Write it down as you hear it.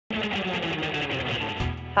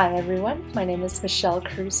Hi everyone, my name is Michelle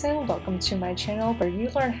Crusoe. Welcome to my channel where you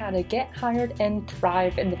learn how to get hired and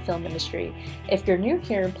thrive in the film industry. If you're new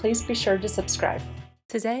here, please be sure to subscribe.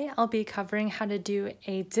 Today I'll be covering how to do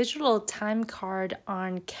a digital time card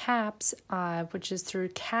on CAPS, which is through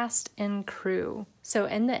Cast and Crew. So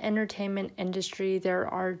in the entertainment industry, there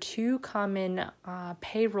are two common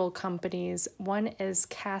payroll companies. One is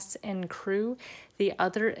Cast and Crew, the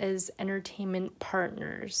other is Entertainment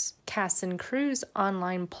Partners. Cast and Crew's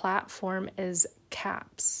online platform is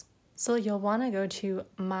CAPS. So you'll want to go to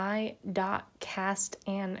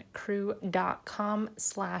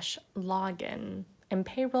my.castandcrew.com/login. And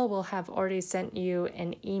payroll will have already sent you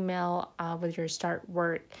an email with your start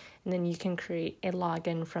work, and then you can create a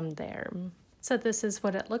login from there. So this is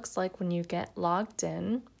what it looks like when you get logged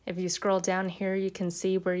in. If you scroll down here, you can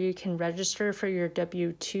see where you can register for your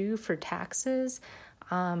W-2 for taxes,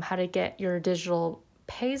 how to get your digital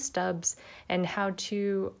pay stubs, and how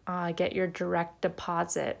to get your direct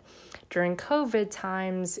deposit. During COVID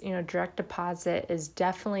times, direct deposit is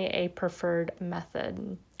definitely a preferred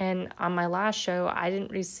method. And on my last show, I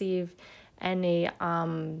didn't receive any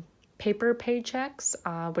paper paychecks,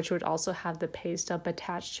 which would also have the pay stub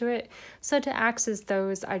attached to it. So to access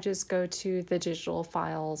those, I just go to the digital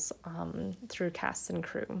files through Cast and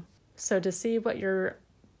Crew. So to see what your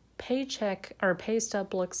paycheck or pay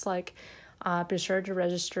stub looks like, be sure to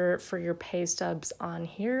register for your pay stubs on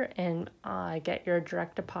here and get your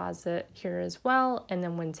direct deposit here as well. And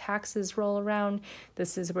then when taxes roll around,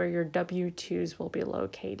 this is where your W-2s will be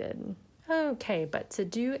located. Okay, but to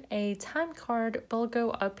do a time card, we'll go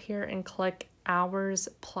up here and click Hours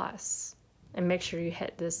Plus. And make sure you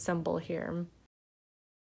hit this symbol here.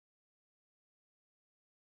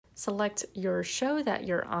 Select your show that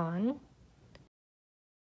you're on.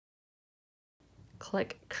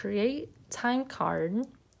 Click Create Time Card.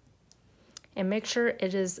 And make sure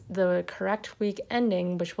it is the correct week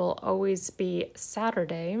ending, which will always be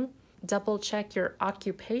Saturday. Double check your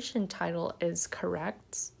occupation title is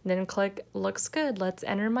correct. Then click Looks Good, let's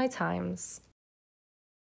enter my times.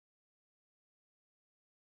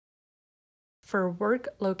 For work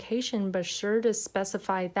location, be sure to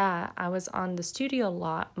specify that I was on the studio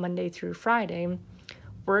lot Monday through Friday.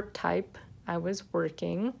 Work type, I was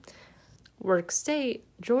working. Work state,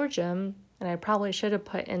 Georgia, and I probably should have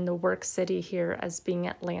put in the work city here as being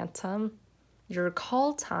Atlanta. Your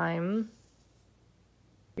call time,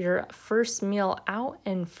 your first meal out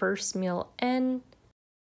and first meal in,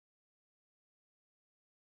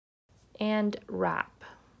 and wrap.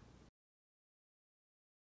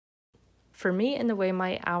 For me, in the way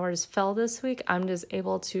my hours fell this week, I'm just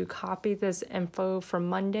able to copy this info from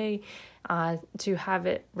Monday to have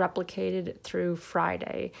it replicated through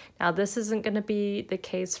Friday. Now, this isn't going to be the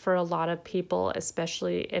case for a lot of people,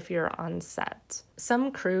 especially if you're on set.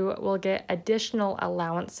 Some crew will get additional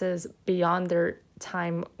allowances beyond their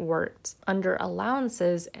time worked. Under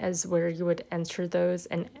allowances is where you would enter those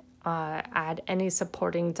and add any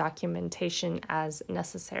supporting documentation as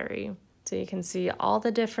necessary. So you can see all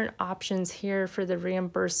the different options here for the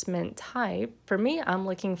reimbursement type. For me, I'm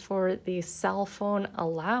looking for the cell phone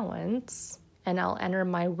allowance, and I'll enter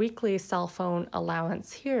my weekly cell phone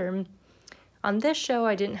allowance here. On this show,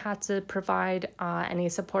 I didn't have to provide any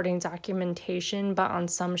supporting documentation, but on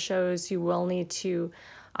some shows, you will need to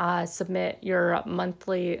submit your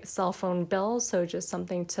monthly cell phone bill, so just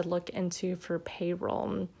something to look into for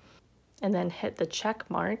payroll. And then hit the check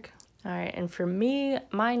mark. All right, and for me,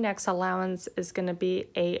 my next allowance is going to be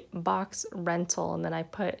a box rental, and then I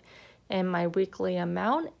put in my weekly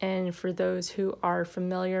amount. And for those who are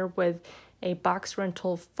familiar with a box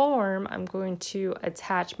rental form, I'm going to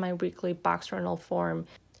attach my weekly box rental form.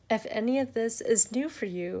 If any of this is new for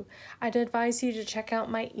you, I'd advise you to check out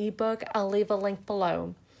my ebook. I'll leave a link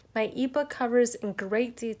below. My ebook covers in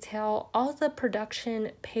great detail all the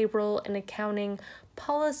production, payroll, and accounting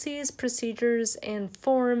policies, procedures, and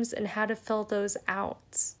forms, and how to fill those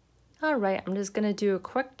out. All right, I'm just gonna do a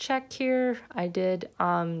quick check here. I did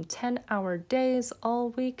 10-hour days all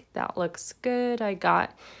week. That looks good. I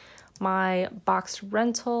got my box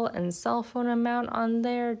rental and cell phone amount on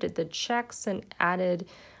there, did the checks and added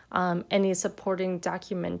any supporting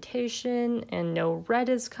documentation, and no red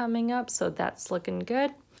is coming up, so that's looking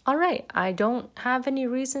good. All right, I don't have any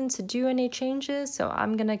reason to do any changes, so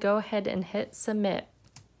I'm gonna go ahead and hit submit.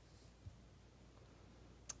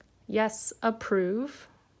 Yes, approve.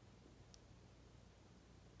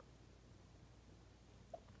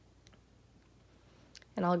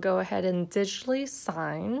 And I'll go ahead and digitally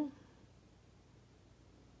sign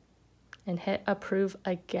and hit approve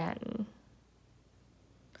again.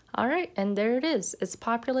 All right, and there it is. It's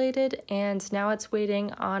populated, and now it's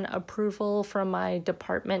waiting on approval from my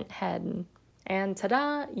department head. And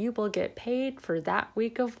ta-da, you will get paid for that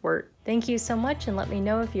week of work. Thank you so much, and let me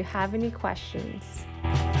know if you have any questions.